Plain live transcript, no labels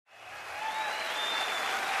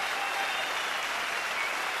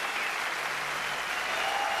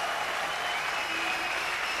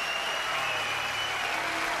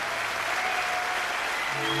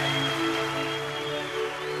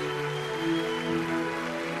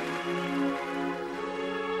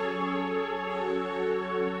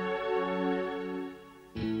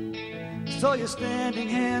saw you standing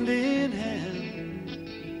hand in hand,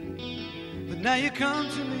 but now you come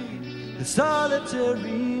to me, the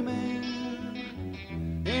solitary man.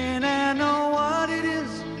 And I know what it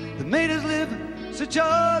is that made us live such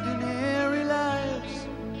ordinary lives.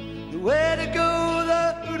 The way to go,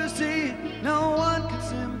 the to see, no one can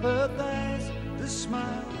sympathize. The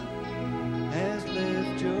smile has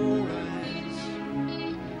left your eyes.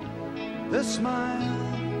 The smile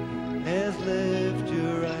has left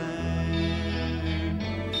your eyes.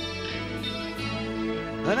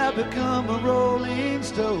 And I've become a rolling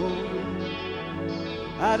stone.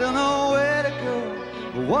 I don't know where to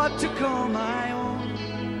go or what to call my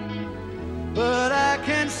own, but I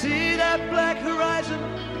can see that black horizon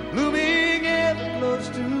looming ever close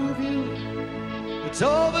to view. It's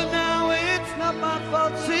over now, it's not my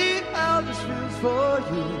fault. See how this feels for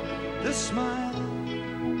you. The smile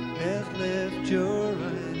has left your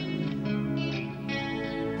eyes.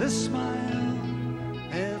 The smile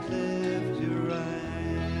has left your eyes.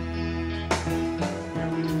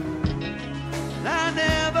 And I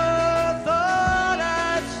never thought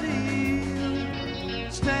I'd see you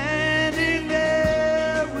standing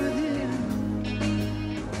there with him.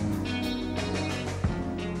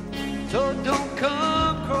 So don't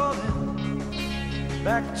come crawling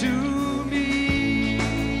back to me.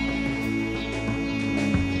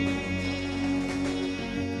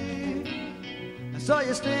 I saw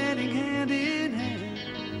you standing hand in hand,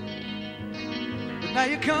 but now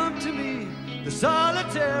you come to me, the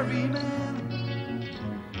solitary man.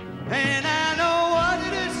 And I know what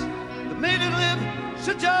it is that made it live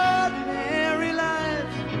such ordinary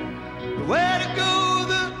lives. Where to go,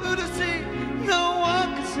 who to see, no one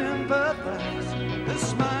can sympathize. The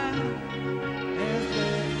smile has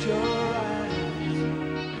left your eyes.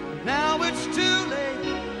 Now it's too